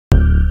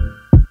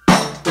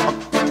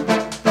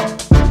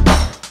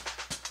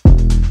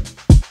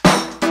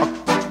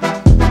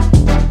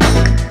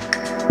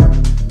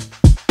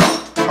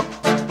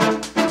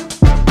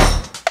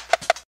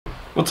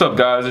What's up,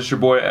 guys? It's your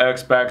boy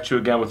X back at you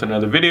again with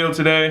another video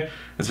today.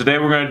 And today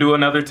we're going to do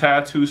another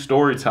tattoo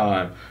story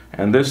time.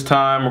 And this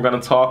time we're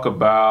going to talk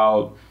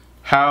about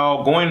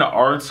how going to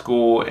art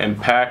school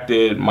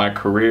impacted my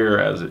career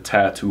as a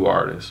tattoo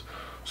artist.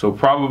 So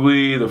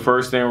probably the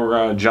first thing we're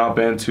going to jump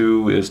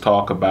into is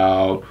talk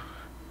about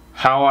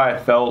how I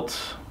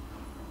felt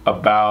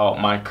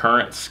about my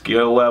current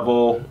skill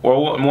level,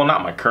 or well,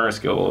 not my current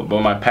skill level,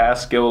 but my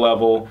past skill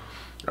level,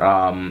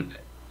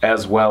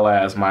 as well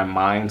as my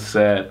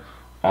mindset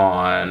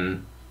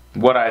on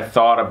what I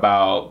thought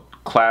about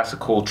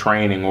classical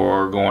training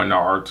or going to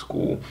art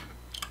school.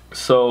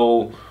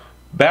 So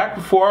back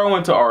before I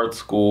went to art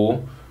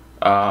school,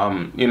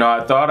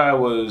 I thought I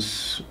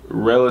was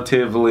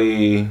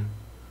relatively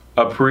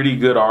a pretty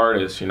good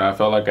artist. I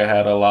felt like I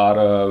had a lot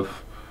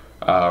of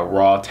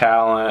raw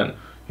talent,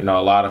 a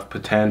lot of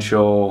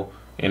potential,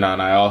 and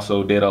I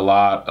also did a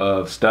lot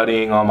of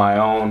studying on my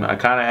own. I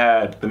kind of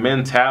had the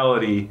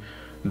mentality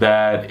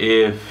that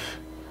if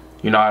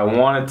I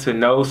wanted to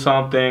know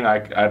something,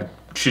 I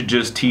should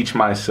just teach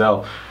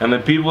myself. And the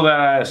people that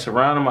I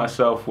surrounded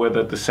myself with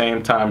at the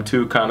same time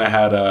too kind of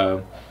had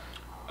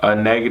a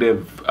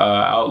negative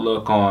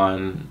outlook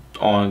on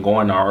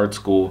going to art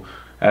school,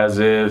 as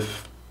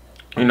if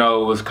it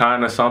was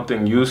kind of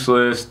something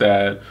useless,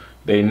 that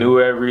they knew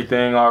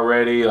everything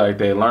already, like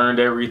they learned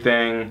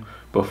everything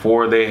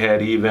before they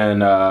had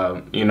even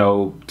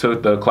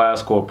took the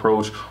classical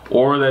approach,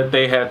 or that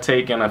they had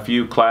taken a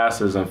few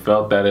classes and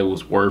felt that it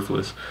was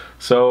worthless.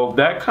 So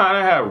that kind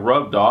of had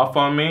rubbed off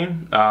on me.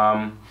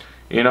 I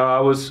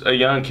was a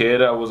young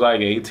kid. I was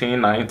like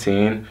 18,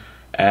 19,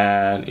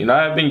 and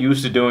I had been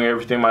used to doing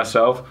everything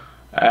myself,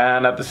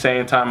 and at the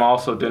same time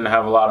also didn't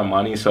have a lot of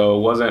money, so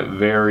it wasn't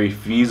very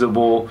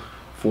feasible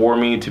for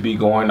me to be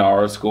going to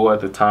art school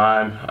at the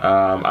time.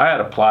 I had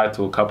applied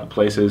to a couple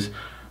places,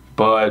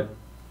 but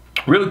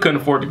really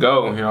couldn't afford to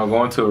go.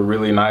 Going to a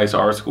really nice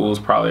art school is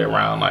probably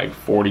around like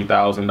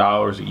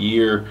 $40,000 a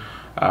year.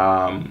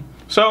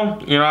 So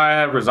I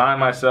had resigned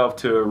myself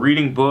to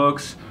reading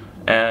books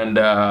and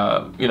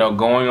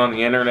going on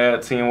the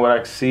internet, seeing what I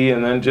could see,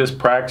 and then just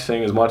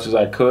practicing as much as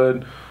I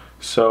could.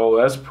 So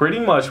that's pretty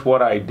much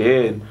what I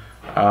did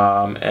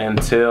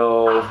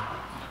until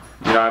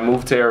I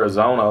moved to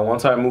Arizona.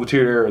 Once I moved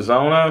here to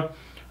Arizona,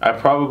 I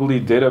probably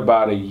did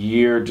about a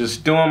year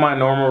just doing my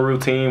normal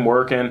routine,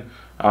 working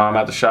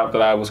at the shop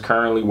that I was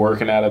currently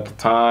working at the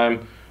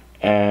time.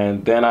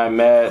 And then I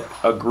met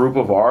a group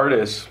of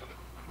artists,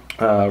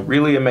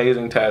 really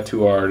amazing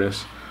tattoo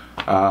artists,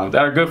 that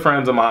are good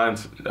friends of mine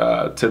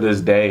to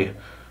this day.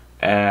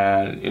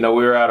 And we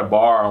were at a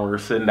bar and we were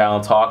sitting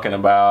down talking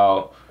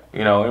about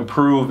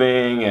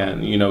improving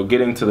and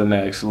getting to the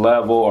next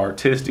level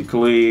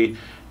artistically,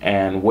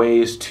 and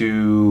ways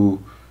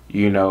to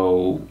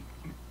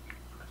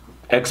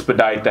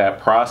expedite that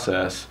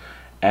process.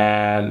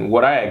 And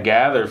what I had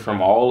gathered from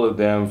all of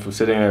them, from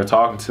sitting there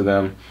talking to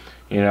them,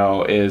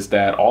 is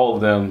that all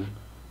of them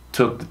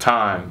took the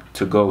time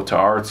to go to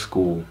art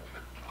school,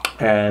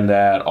 and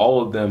that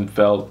all of them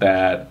felt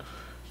that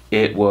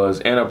it was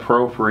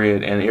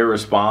inappropriate and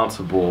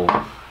irresponsible,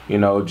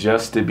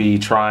 just to be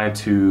trying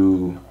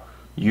to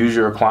use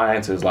your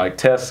clients as like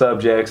test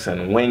subjects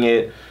and wing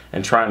it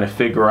and trying to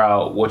figure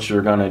out what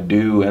you're gonna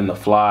do in the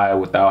fly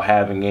without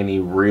having any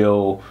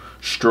real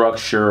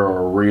structure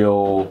or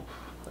real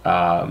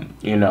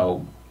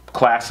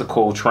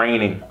classical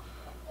training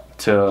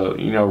to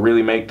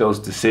really make those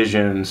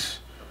decisions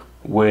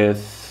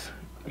with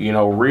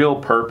real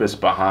purpose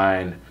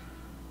behind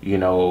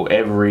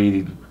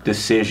every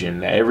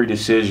decision. Every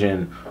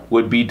decision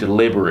would be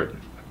deliberate.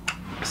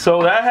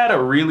 So that had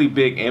a really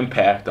big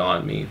impact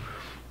on me.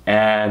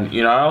 And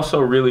I also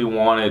really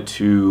wanted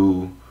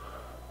to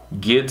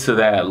get to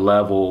that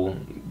level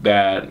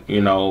that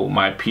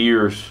my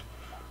peers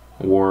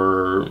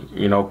were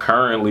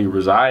currently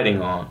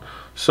residing on.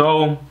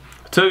 So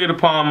I took it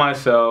upon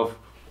myself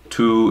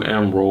to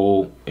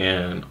enroll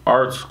in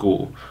art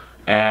school.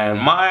 And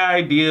my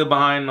idea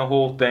behind the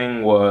whole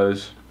thing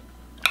was,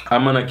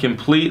 I'm gonna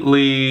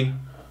completely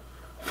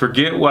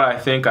forget what I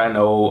think I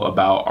know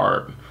about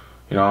art.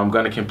 I'm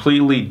gonna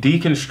completely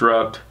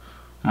deconstruct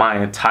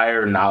my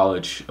entire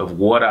knowledge of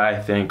what I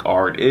think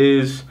art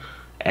is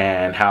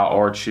and how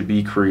art should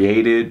be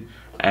created,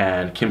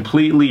 and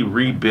completely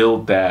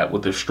rebuild that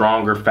with a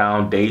stronger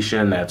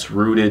foundation that's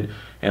rooted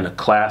in a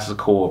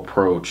classical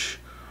approach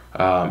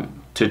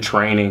to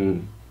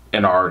training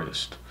an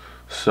artist.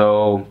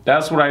 So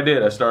that's what I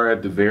did. I started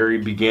at the very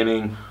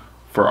beginning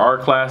for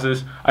art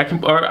classes. I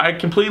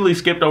completely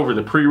skipped over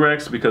the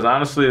prereqs because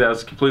honestly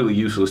that's completely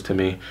useless to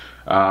me.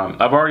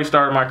 I've already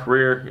started my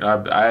career.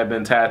 I have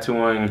been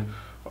tattooing,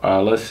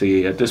 let's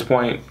see, at this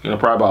point,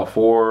 probably about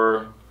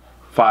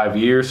 4-5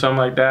 years, something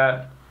like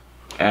that.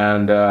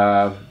 And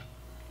I'm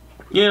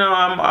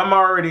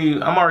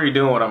already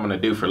doing what I'm gonna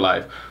do for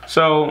life.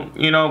 So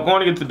going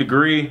to get the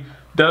degree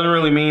doesn't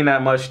really mean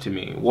that much to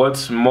me.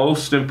 What's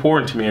most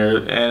important to me,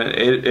 and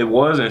it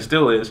was and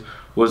still is,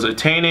 was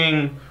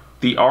attaining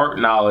the art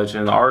knowledge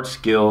and art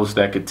skills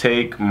that could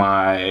take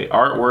my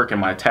artwork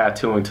and my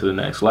tattooing to the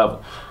next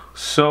level.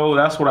 So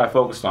that's what I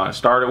focused on. I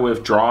started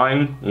with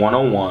drawing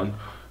 101,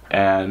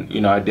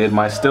 and I did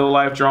my still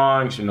life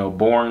drawings,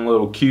 boring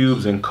little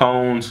cubes and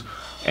cones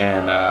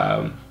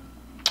and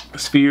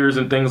spheres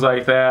and things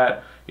like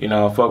that.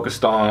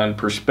 Focused on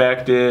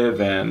perspective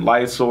and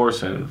light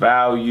source and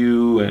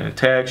value and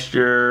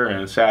texture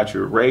and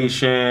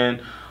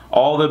saturation,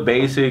 all the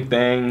basic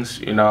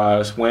things. I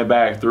just went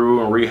back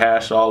through and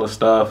rehashed all the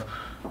stuff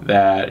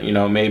that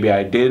maybe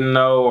I didn't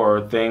know,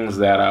 or things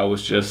that I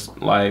was just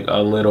like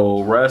a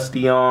little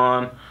rusty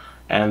on.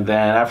 And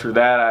then after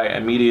that, I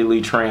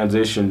immediately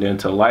transitioned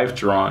into life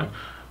drawing,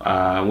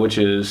 which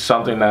is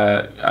something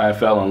that I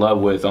fell in love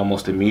with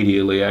almost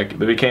immediately. I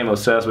became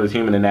obsessed with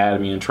human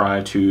anatomy and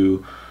trying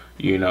to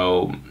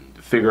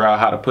figure out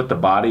how to put the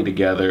body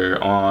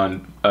together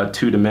on a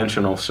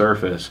two-dimensional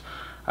surface,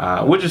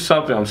 which is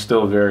something I'm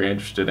still very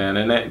interested in.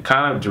 And it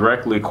kind of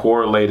directly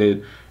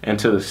correlated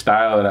into the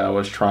style that I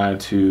was trying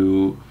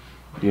to,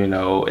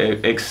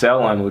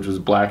 excel in, which was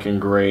black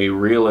and gray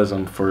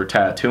realism for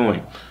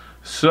tattooing.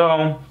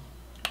 So,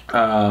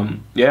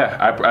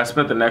 yeah, I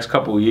spent the next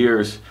couple of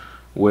years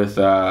with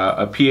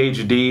a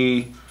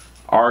PhD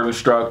art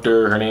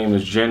instructor. Her name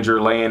is Ginger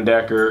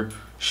Leyendecker.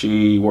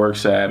 She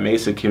works at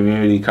Mesa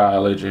Community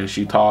College, and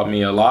she taught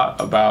me a lot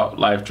about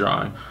life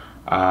drawing.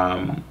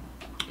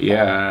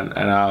 Yeah,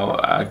 and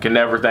I can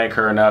never thank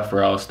her enough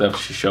for all the stuff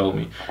she showed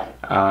me.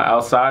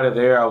 Outside of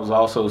there, I was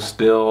also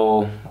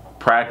still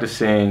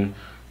practicing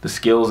the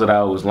skills that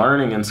I was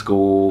learning in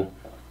school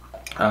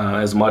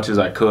as much as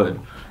I could.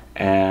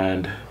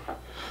 And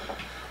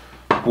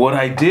what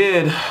I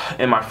did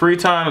in my free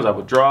time is I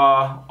would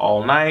draw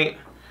all night,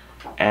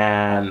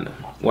 and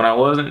when I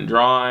wasn't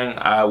drawing,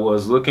 I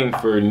was looking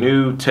for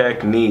new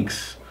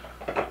techniques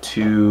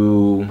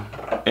to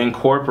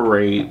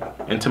incorporate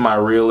into my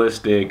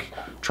realistic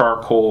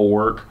charcoal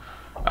work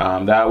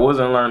that I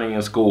wasn't learning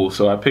in school.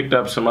 So I picked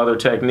up some other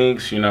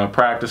techniques,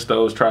 practiced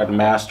those, tried to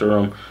master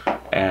them.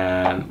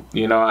 And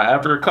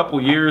after a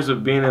couple years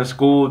of being in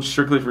school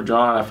strictly for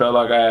drawing, I felt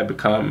like I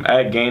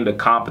had gained a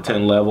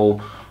competent level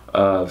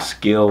of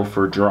skill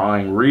for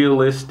drawing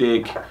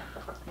realistic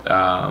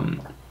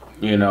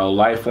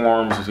life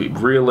forms,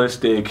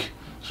 realistic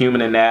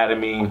human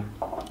anatomy,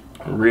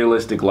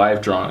 realistic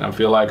life drawing. I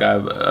feel like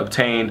I've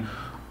obtained,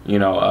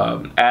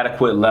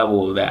 adequate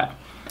level of that.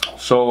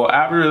 So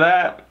after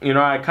that,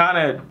 I kind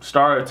of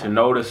started to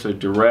notice a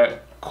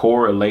direct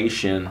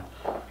correlation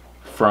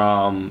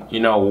from,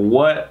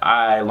 what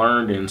I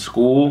learned in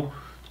school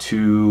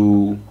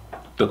to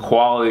the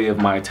quality of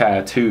my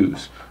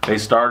tattoos. They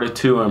started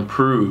to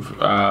improve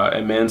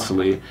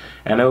immensely.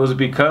 And it was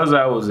because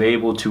I was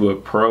able to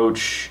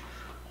approach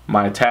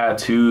my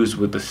tattoos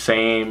with the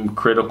same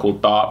critical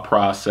thought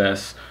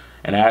process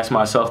and ask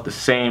myself the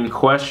same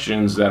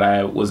questions that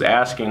I was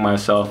asking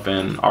myself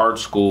in art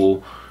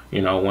school,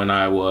 when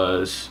I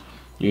was,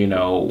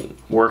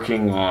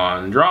 working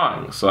on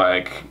drawings,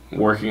 like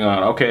working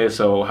on, okay,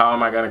 so how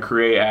am I going to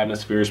create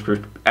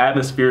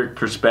atmospheric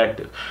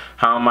perspective?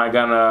 How am I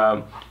going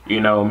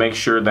to, make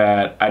sure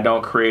that I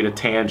don't create a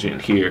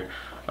tangent here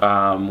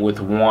with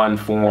one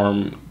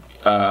form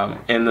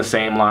in the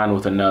same line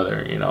with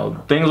another,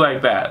 things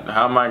like that.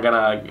 How am I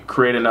gonna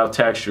create enough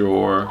texture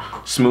or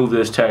smooth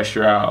this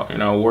texture out?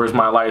 Where's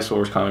my light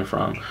source coming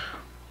from?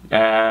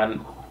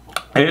 And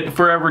it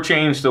forever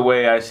changed the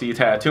way I see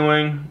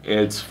tattooing.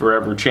 It's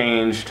forever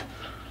changed,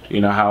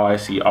 how I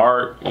see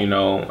art.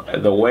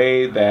 The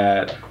way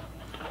that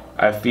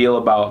I feel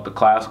about the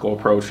classical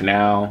approach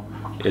now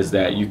is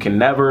that you can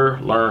never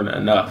learn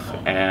enough.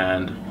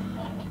 And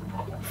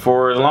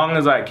for as long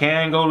as I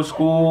can go to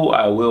school,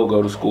 I will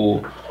go to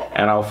school,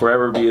 and I'll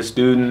forever be a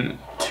student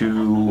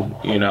to,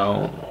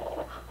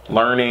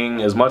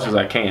 learning as much as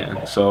I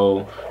can.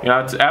 So,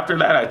 after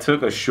that, I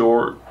took a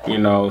short,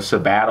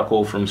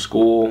 sabbatical from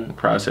school,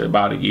 probably said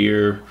about a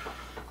year,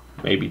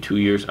 maybe 2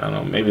 years. I don't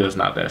know, maybe that's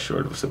not that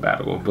short of a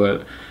sabbatical.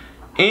 But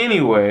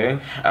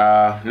anyway,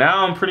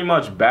 now I'm pretty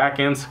much back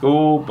in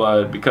school,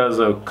 but because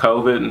of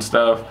COVID and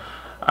stuff,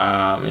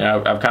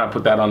 I've kind of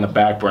put that on the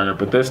back burner.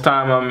 But this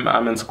time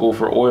I'm in school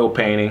for oil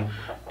painting,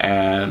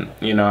 and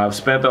I've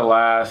spent the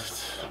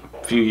last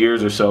few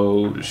years or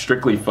so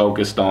strictly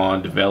focused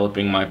on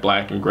developing my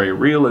black and gray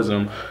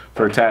realism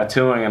for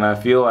tattooing, and I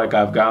feel like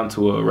I've gotten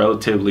to a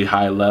relatively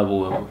high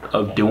level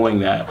of doing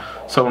that.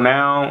 So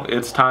now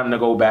it's time to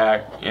go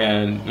back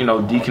and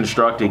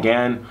deconstruct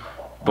again,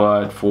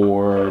 but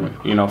for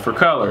for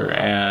color,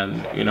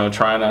 and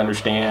trying to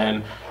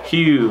understand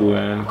hue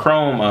and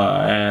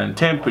chroma and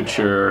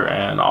temperature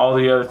and all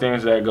the other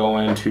things that go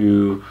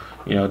into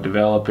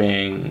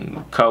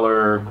developing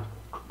color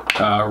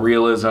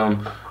realism,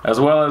 as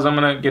well as I'm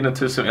gonna get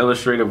into some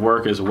illustrative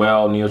work as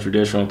well,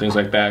 neo-traditional, things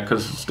like that,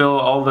 because still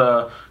all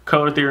the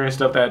color theory and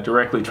stuff that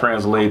directly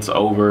translates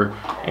over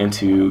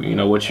into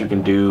what you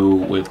can do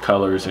with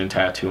colors and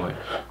tattooing.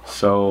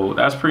 So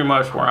that's pretty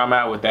much where I'm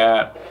at with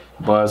that.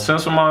 But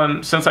since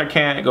I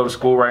can't go to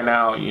school right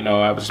now,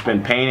 I've just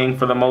been painting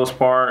for the most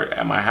part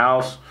at my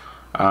house.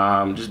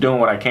 Just doing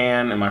what I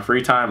can in my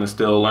free time and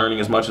still learning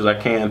as much as I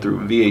can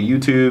through via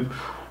YouTube.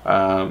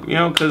 You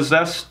know, because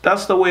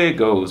that's the way it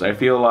goes. I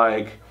feel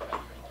like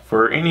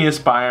for any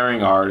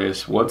aspiring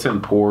artist, what's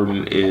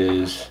important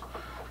is,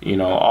 you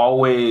know,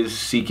 always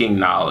seeking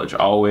knowledge,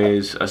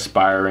 always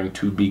aspiring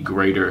to be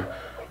greater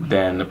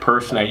than the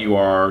person that you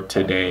are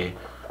today,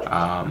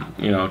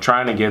 you know,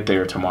 trying to get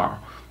there tomorrow.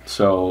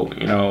 So,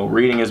 you know,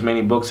 reading as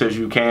many books as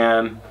you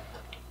can,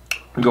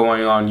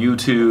 going on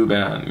YouTube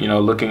and, you know,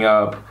 looking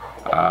up,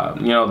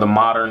 you know, the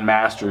modern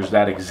masters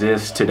that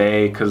exist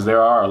today, because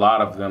there are a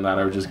lot of them that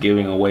are just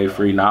giving away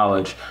free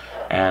knowledge,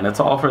 and it's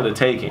all for the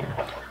taking.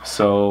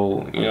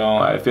 So, you know,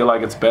 I feel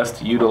like it's best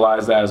to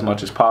utilize that as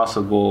much as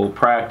possible.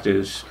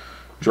 Practice,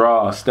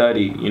 draw,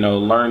 study, you know,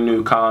 learn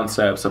new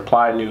concepts,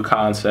 apply new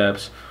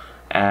concepts,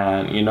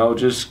 and, you know,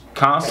 just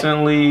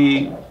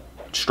constantly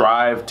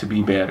strive to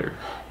be better,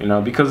 you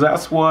know, because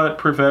that's what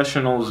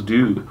professionals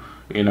do.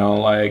 You know,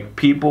 like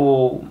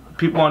people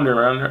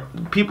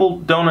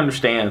don't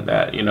understand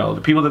that, you know,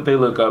 the people that they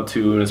look up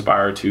to and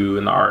aspire to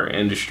in the art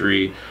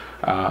industry,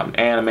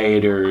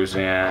 animators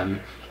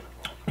and,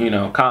 you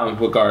know, comic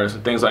book artists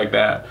and things like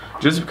that.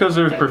 Just because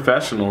they're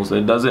professionals,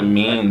 it doesn't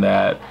mean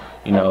that,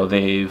 you know,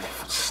 they've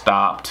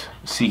stopped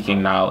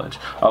seeking knowledge.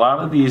 A lot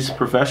of these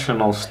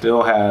professionals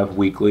still have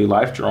weekly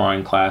life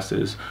drawing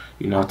classes,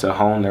 you know, to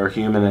hone their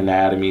human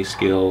anatomy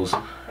skills.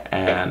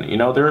 And, you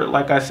know, they're,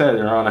 like I said,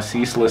 they're on a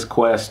ceaseless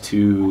quest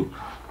to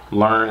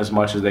learn as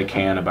much as they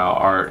can about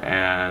art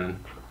and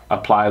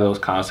apply those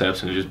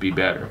concepts and just be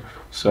better.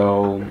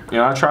 So, you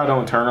know, I try to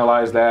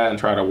internalize that and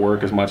try to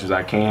work as much as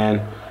I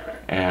can.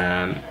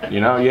 And, you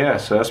know, yeah,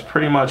 so that's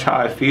pretty much how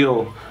I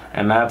feel.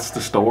 And that's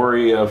the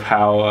story of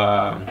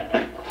how,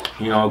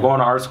 you know, going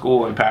to art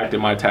school impacted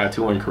my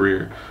tattooing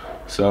career.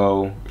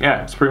 So,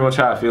 yeah, it's pretty much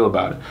how I feel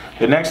about it.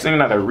 The next thing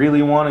that I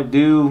really want to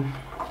do,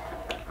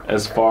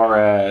 as far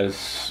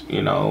as,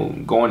 you know,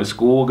 going to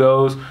school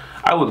goes,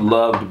 I would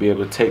love to be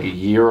able to take a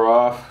year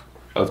off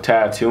of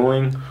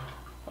tattooing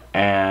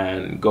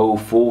and go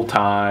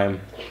full-time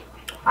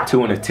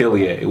to an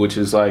atelier, which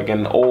is like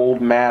an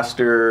old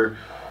master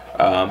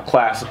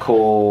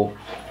classical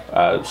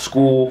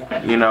school,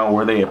 you know,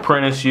 where they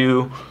apprentice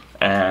you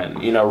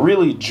and, you know,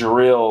 really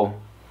drill,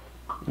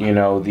 you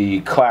know,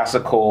 the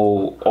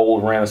classical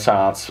old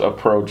Renaissance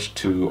approach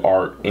to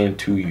art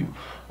into you.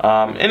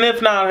 And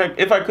if not,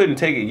 if I couldn't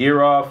take a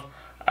year off,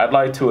 I'd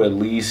like to at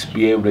least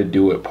be able to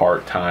do it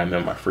part-time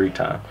in my free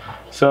time.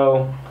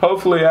 So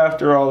hopefully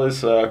after all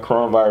this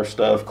coronavirus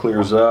stuff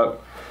clears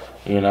up,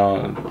 you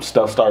know,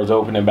 stuff starts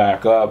opening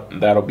back up,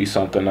 that'll be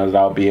something that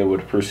I'll be able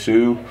to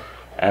pursue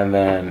and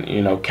then,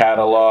 you know,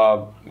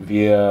 catalog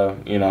via,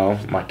 you know,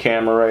 my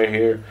camera right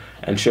here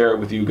and share it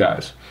with you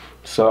guys.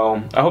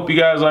 So I hope you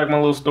guys like my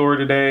little story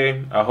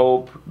today. I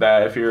hope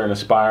that if you're an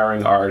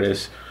aspiring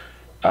artist,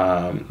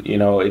 you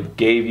know, it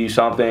gave you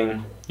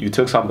something, you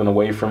took something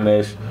away from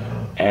this,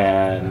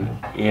 and,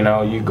 you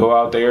know, you go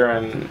out there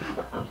and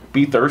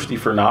be thirsty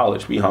for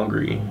knowledge, be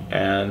hungry,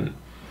 and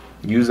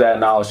use that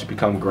knowledge to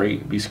become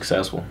great, be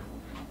successful.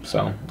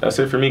 So that's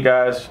it for me,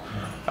 guys.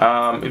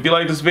 If you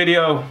like this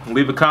video,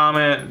 leave a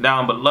comment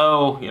down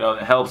below. You know,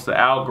 it helps the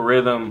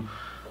algorithm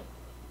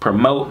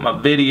promote my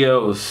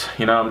videos.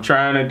 You know, I'm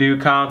trying to do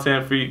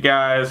content for you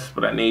guys,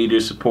 but I need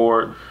your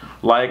support.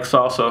 Likes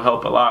also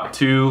help a lot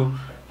too.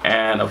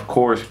 And of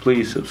course,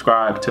 please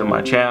subscribe to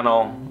my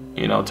channel.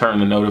 You know, turn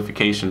the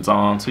notifications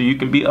on so you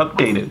can be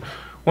updated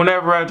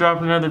whenever I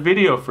drop another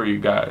video for you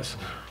guys,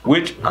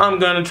 which I'm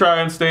gonna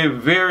try and stay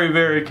very,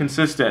 very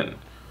consistent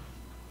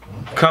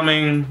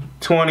coming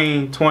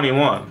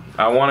 2021.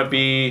 I want to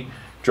be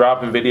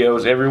dropping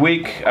videos every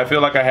week. I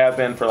feel like I have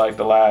been for like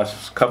the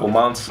last couple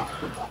months,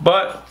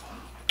 but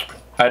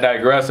I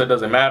digress. It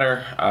doesn't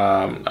matter.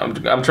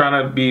 I'm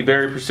trying to be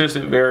very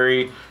persistent,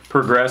 very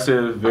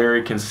progressive,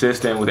 very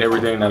consistent with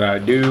everything that I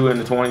do in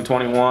the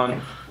 2021.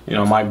 You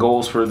know, my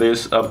goals for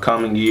this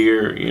upcoming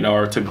year, you know,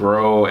 are to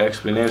grow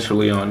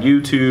exponentially on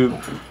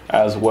YouTube,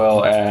 as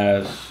well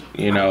as,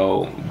 you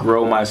know,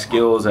 grow my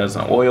skills as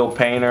an oil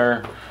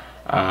painter,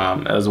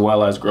 as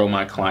well as grow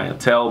my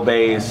clientele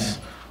base,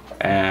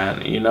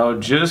 and, you know,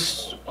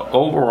 just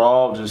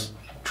overall just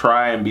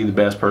try and be the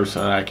best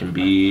person that I can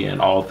be in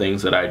all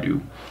things that I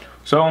do.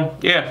 So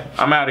yeah,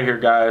 I'm out of here,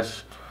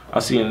 guys.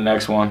 I'll see you in the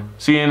next one.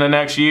 See you in the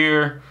next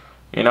year.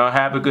 You know,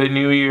 have a good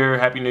new year.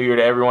 Happy New Year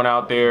to everyone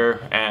out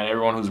there and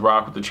everyone who's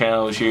rocked with the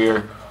channel this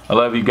year. I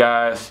love you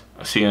guys.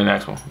 I'll see you in the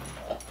next one.